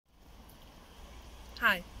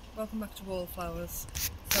Hi, welcome back to Wallflowers.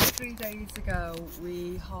 So 3 days ago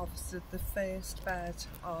we harvested the first bed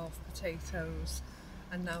of potatoes,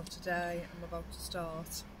 and now today I'm about to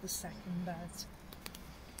start the second bed.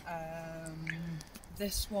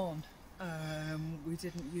 This one we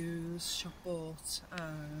didn't use shop bought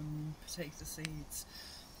potato seeds.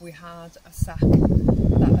 We had a sack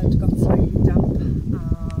that had got slightly damp,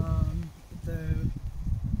 the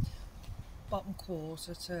bottom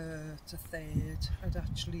quarter to third had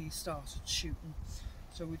actually started shooting,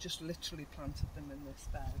 so we just literally planted them in this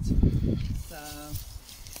bed. So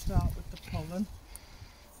start with the pollen.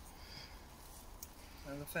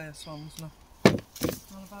 So the first one's not a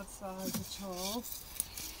bad size at all.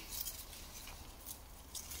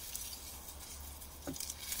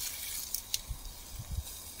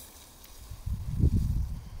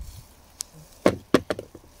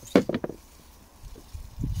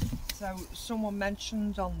 So someone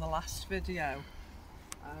mentioned on the last video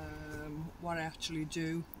what I actually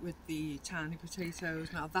do with the tiny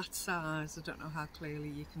potatoes. Now that size, I don't know how clearly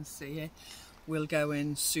you can see it, will go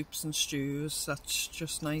in soups and stews. That's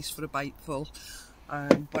just nice for a biteful.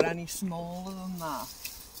 But any smaller than that,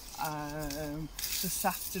 this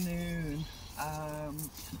afternoon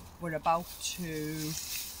we're about to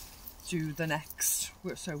do the next,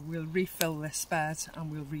 so we'll refill this bed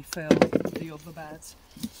and we'll refill the other bed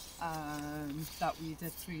that we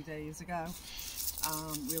did 3 days ago.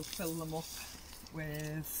 We'll fill them up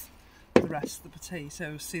with the rest of the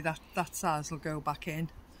potatoes. See, that size will go back in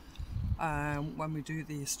when we do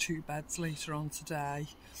these 2 beds later on today.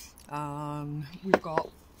 We've got,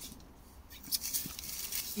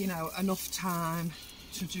 you know, enough time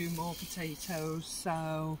to do more potatoes,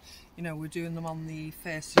 so you know, we're doing them on the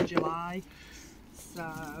 1st of July,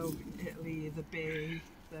 so it'll either be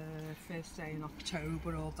the first day in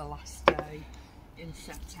October or the last day in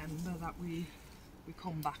September that we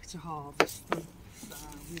come back to harvest them. So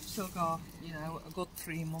we've still got, you know, a good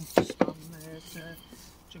 3 months span there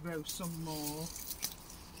to grow some more.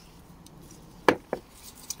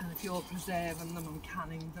 And if you're preserving them and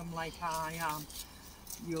canning them like I am,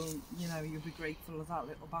 you'll be grateful of that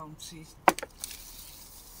little bounty.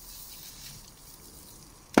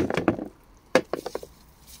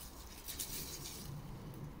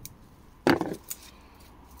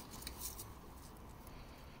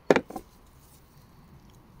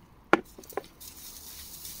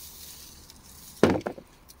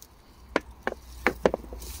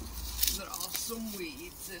 There are some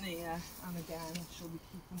weeds in here, and again I shall be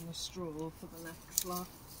keeping the straw for the next lot.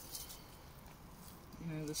 You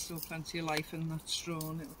know, there's still plenty of life in that straw,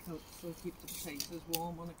 and it'll still keep the potatoes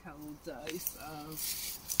warm on a cold day, so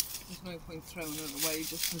there's no point throwing it away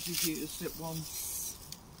just because you've used it once.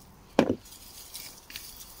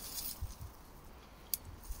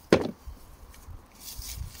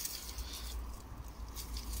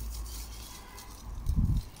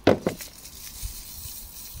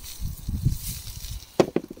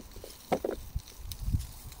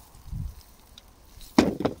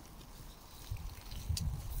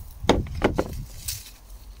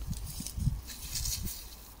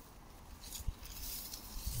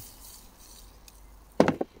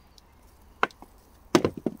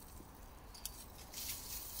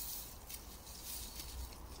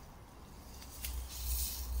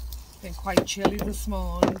 Been quite chilly this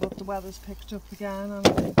morning, but the weather's picked up again and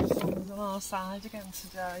I think the sun's on our side again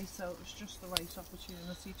today, so it was just the right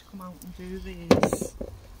opportunity to come out and do these.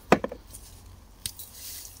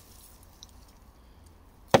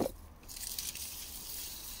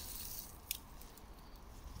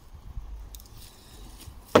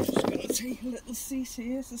 Just going to take a little seat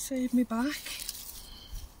here to save me back.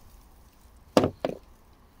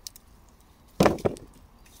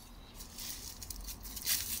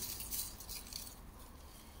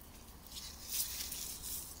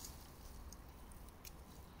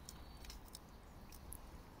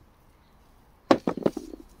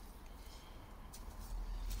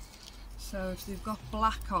 So if they've got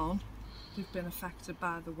black on, they've been affected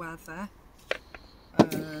by the weather.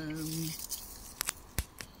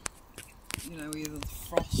 You know, either the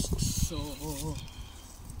frosts or,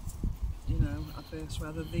 you know, adverse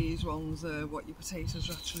weather. These ones are what your potatoes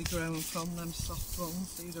are actually growing from, them soft ones,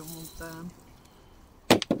 so you don't want them.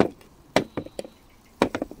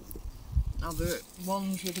 Now the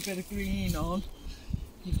ones with a bit of green on,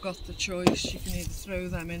 you've got the choice. You can either throw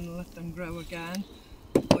them in and let them grow again,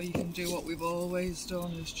 or you can do what we've always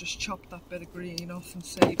done, is just chop that bit of green off and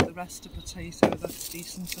save the rest of potato that's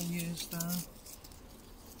decent and use that.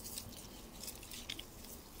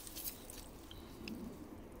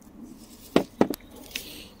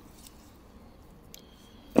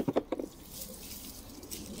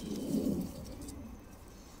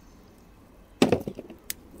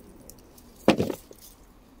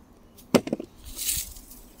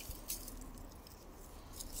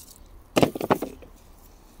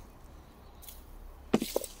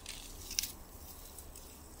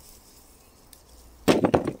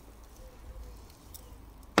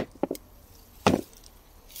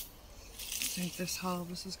 this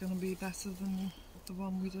harvest is going to be better than the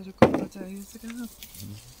one we did a couple of days ago.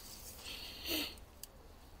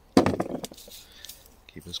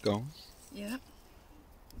 Keep us going. Yeah.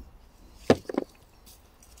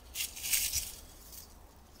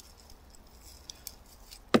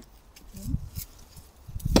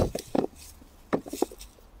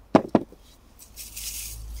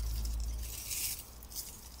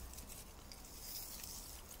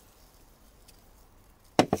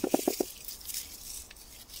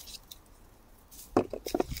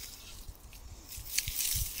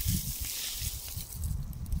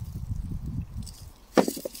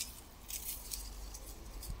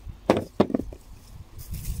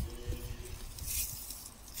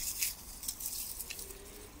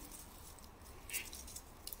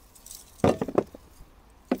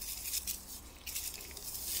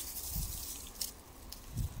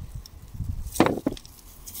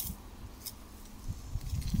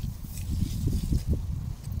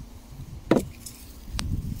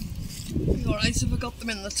 Alright, so we got them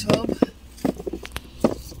in the tub.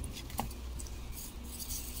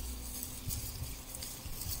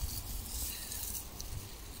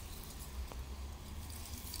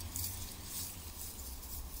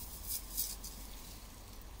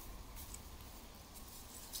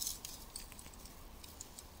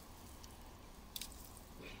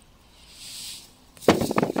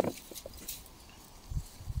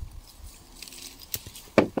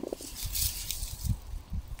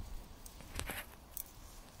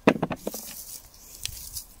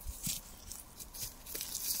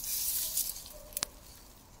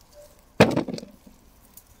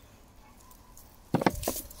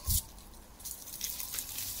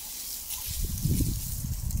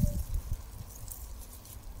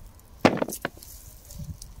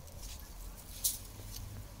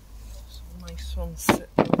 Nice one sitting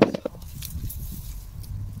on top.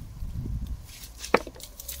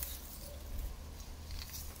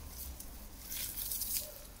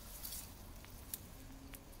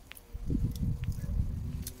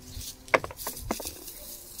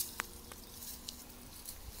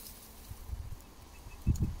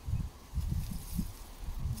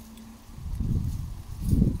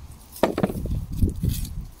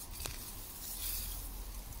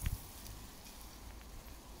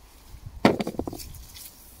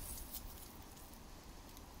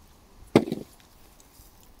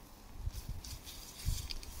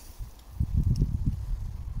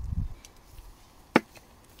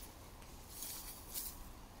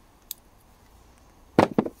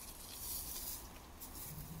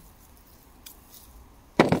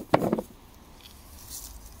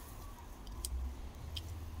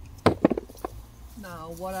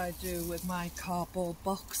 Now what I do with my cardboard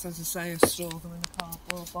box, as I say, I store them in a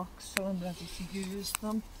cardboard box so I'm ready to use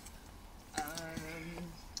them.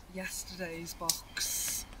 Yesterday's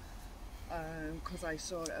box, because I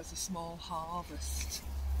saw it as a small harvest,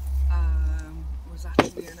 was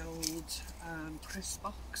actually an old crisp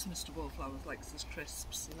box. Mr. Wallflowers likes his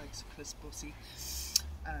crisps, he likes a crisp butty.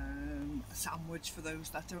 A sandwich for those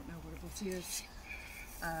that don't know what a butty is.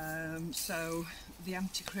 So the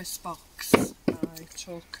empty crisp box I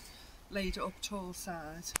took, laid it up tall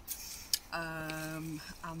side,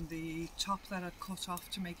 and the top that I'd cut off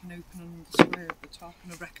to make an opening in the square of the top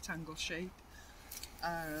in a rectangle shape,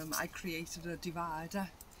 I created a divider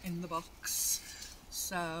in the box.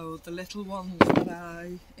 So the little ones that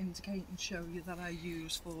I indicate and show you that I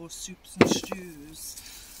use for soups and stews,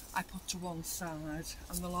 I put to one side,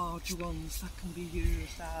 and the larger ones that can be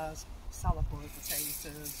used as salad boiled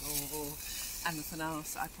potatoes or anything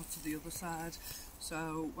else I put to the other side.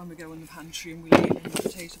 So when we go in the pantry and we leave in the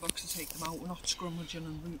potato box to take them out, we're not scrummaging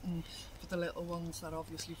and rooting for the little ones that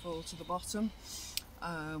obviously fall to the bottom.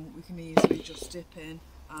 We can easily just dip in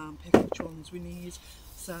and pick which ones we need.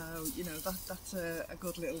 So you know, that's a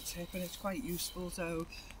good little tip, and it's quite useful. So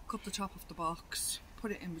cut the top of the box,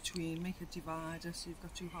 put it in between, make a divider so you've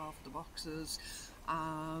got two half of the boxes,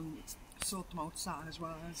 and sort them out size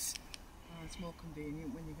wise. It's more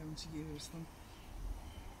convenient when you're going to use them.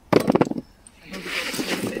 Another good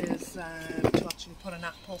tip is to actually put an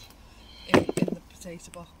apple in the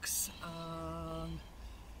potato box.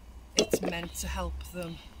 It's meant to help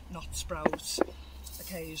them not sprout.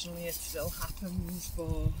 Occasionally it still happens,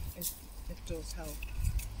 but it does help.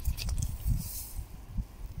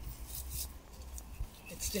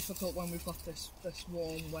 It's difficult when we've got this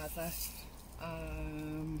warm weather.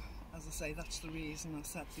 As I say, that's the reason I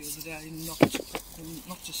said the other day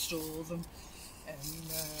not to store them in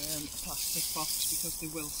a plastic box, because they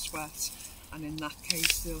will sweat, and in that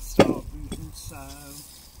case they'll start rooting. So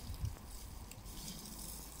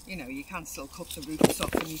you know, you can still cut the roots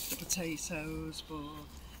off and eat the potatoes, but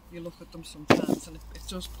you look at them sometimes and it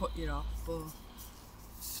does put you off, but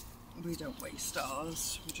we don't waste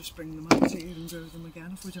ours. We just bring them out here and grow them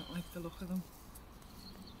again if we don't like the look of them.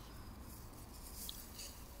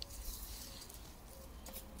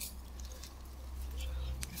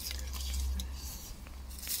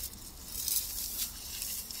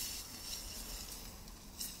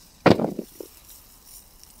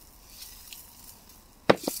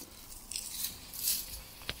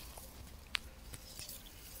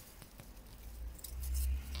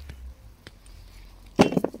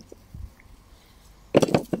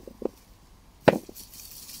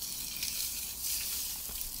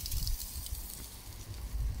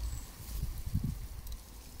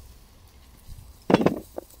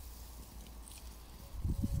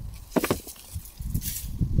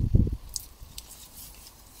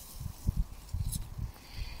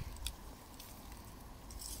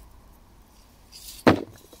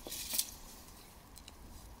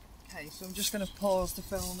 Okay, so I'm just going to pause the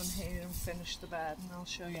filming here and finish the bed, and I'll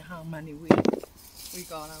show you how many we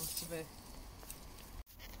got out of it.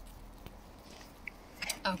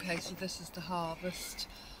 Okay, so this is the harvest.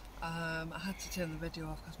 I had to turn the video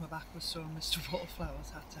off because my back was sore and Mr. Wallflowers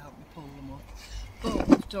had to help me pull them up. But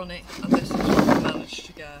we've done it, and this is what we managed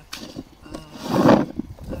to get. I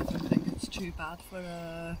don't think it's too bad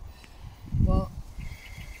for what?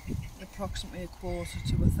 Approximately a quarter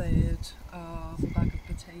to a third of a bag of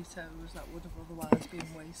potatoes that would have otherwise been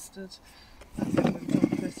wasted. I think we've done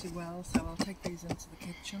pretty well, so I'll take these into the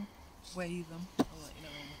kitchen, weigh them, I'll let you know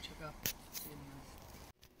how much I got. See you in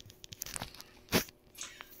a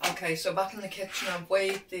minute. Okay, so back in the kitchen I've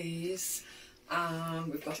weighed these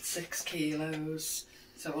and we've got 6 kilos.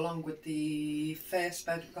 So along with the first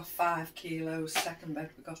bed we've got 5 kilos, second bed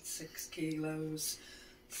we've got 6 kilos.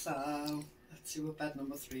 So let's see what bed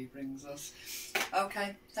number 3 brings us.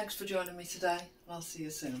 Okay, thanks for joining me today. I'll see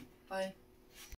you soon. Bye.